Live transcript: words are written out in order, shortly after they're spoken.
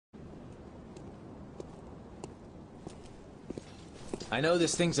I know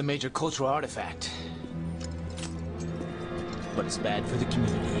this thing's a major cultural artifact, but it's bad for the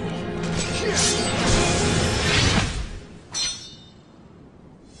community.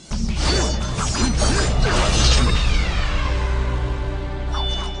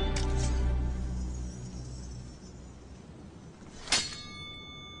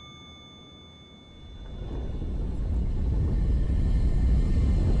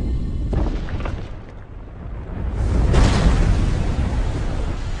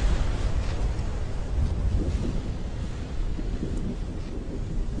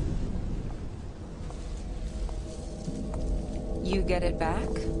 You get it back?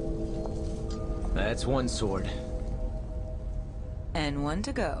 That's one sword. And one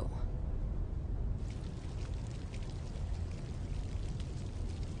to go.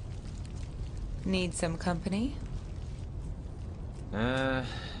 Need some company? I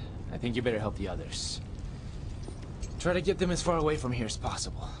think you better help the others. Try to get them as far away from here as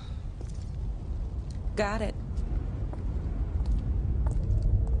possible. Got it.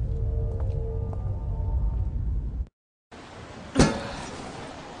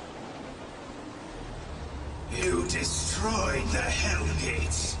 You destroyed the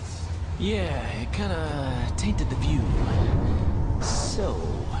Hellgates. Yeah, it kinda tainted the view. So...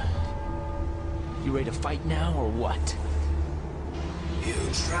 you ready to fight now, or what? You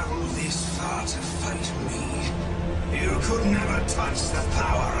traveled this far to fight me. You could never touch the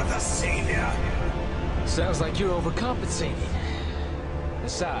power of the Savior. Sounds like you're overcompensating.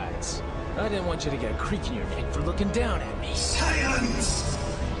 Besides, I didn't want you to get a creak in your neck for looking down at me. Silence!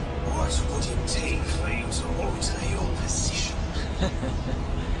 What would it take for you to alter your position?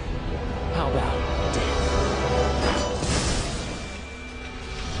 How about death?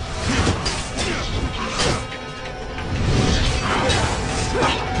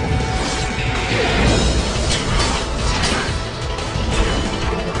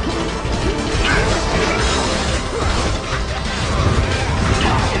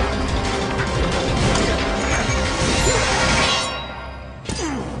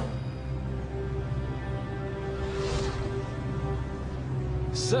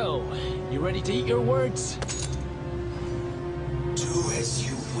 So, you ready to eat your words? Do as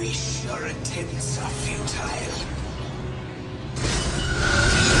you wish. Your attempts are futile.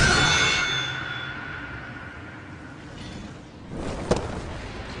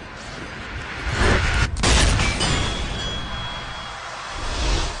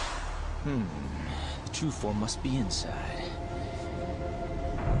 The true form must be inside.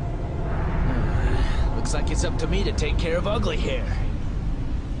 Looks like it's up to me to take care of ugly hair.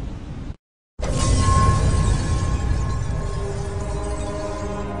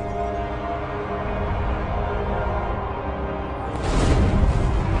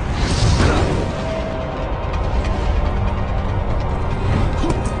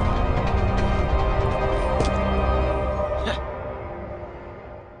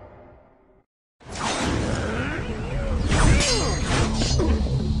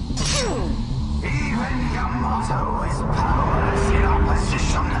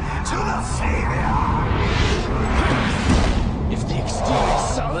 If the exterior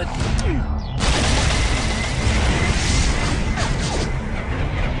is solid...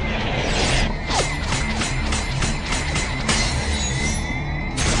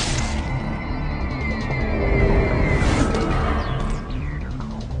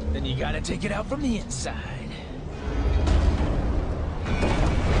 then you gotta take it out from the inside.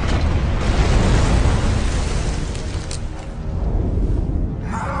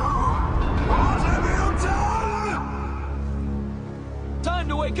 Time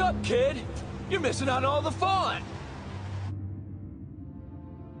to wake up, kid! You're missing out on all the fun!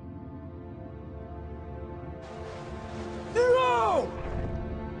 Nero!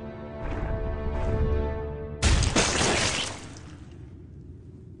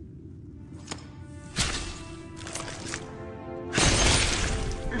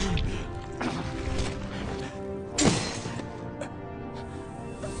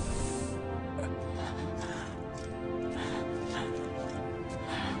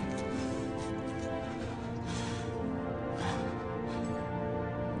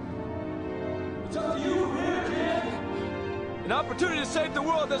 It's up to you from here, kid! An opportunity to save the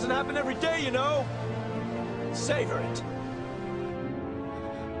world doesn't happen every day, you know? Savor it.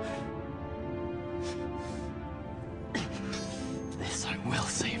 This I will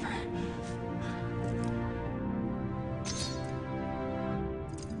savor.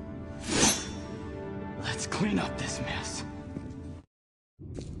 Let's clean up this mess.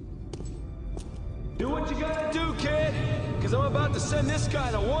 Do what you gotta do, kid! Because I'm about to send this guy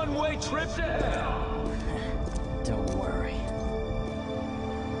on a one-way trip to hell! Don't worry.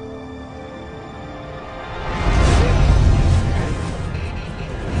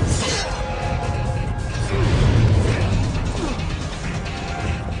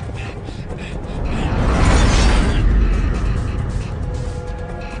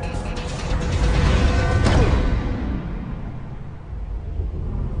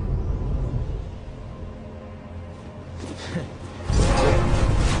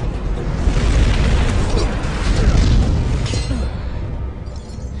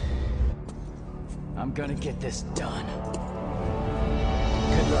 I'm gonna get this done.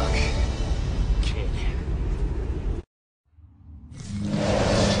 Good luck, kid.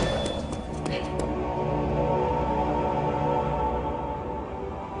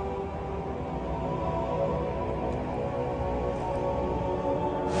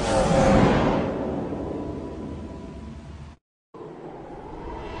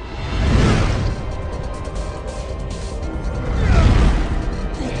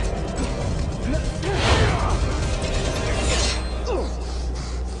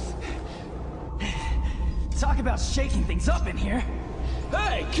 Talk about shaking things up in here.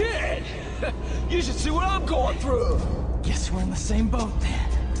 Hey, kid! You should see what I'm going through! Guess we're in the same boat then.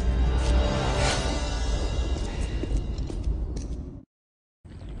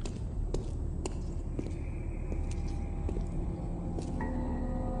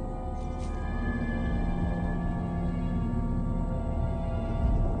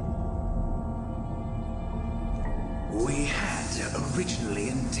 We had originally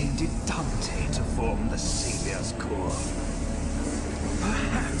intended Dante to form the Savior's Core.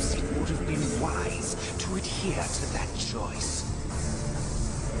 Perhaps it would have been wise to adhere to that choice.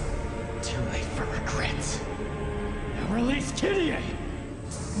 Too late for regrets. Now release Kyrie!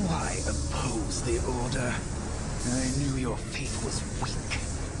 Why oppose the Order? I knew your faith was weak,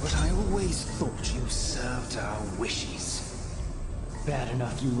 but I always thought you served our wishes. Bad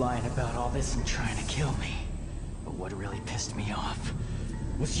enough you lying about all this and trying to kill me. But what really pissed me off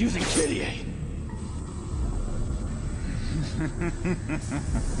was using Kyrie.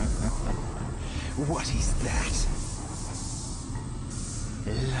 What is that?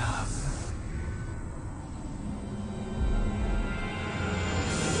 Love.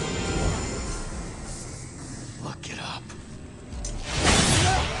 Look it up.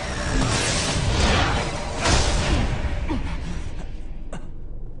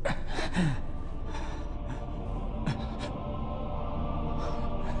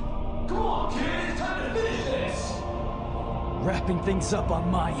 Wrapping things up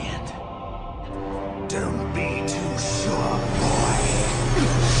on my end. Don't be too sure, boy.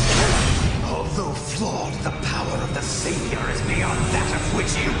 Although flawed, the power of the Savior is beyond that of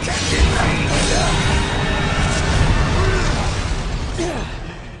which you can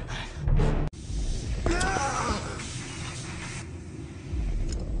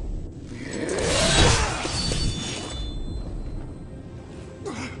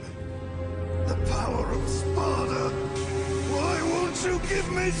The power of Sparta. Why won't you give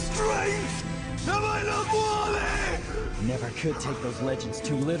me strength? Am I not worthy? Never could take those legends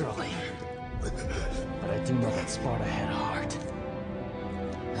too literally. But I do know that Sparta had a heart.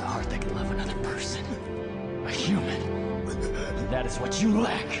 A heart that could love another person. A human. And that is what you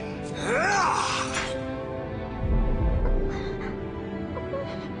lack.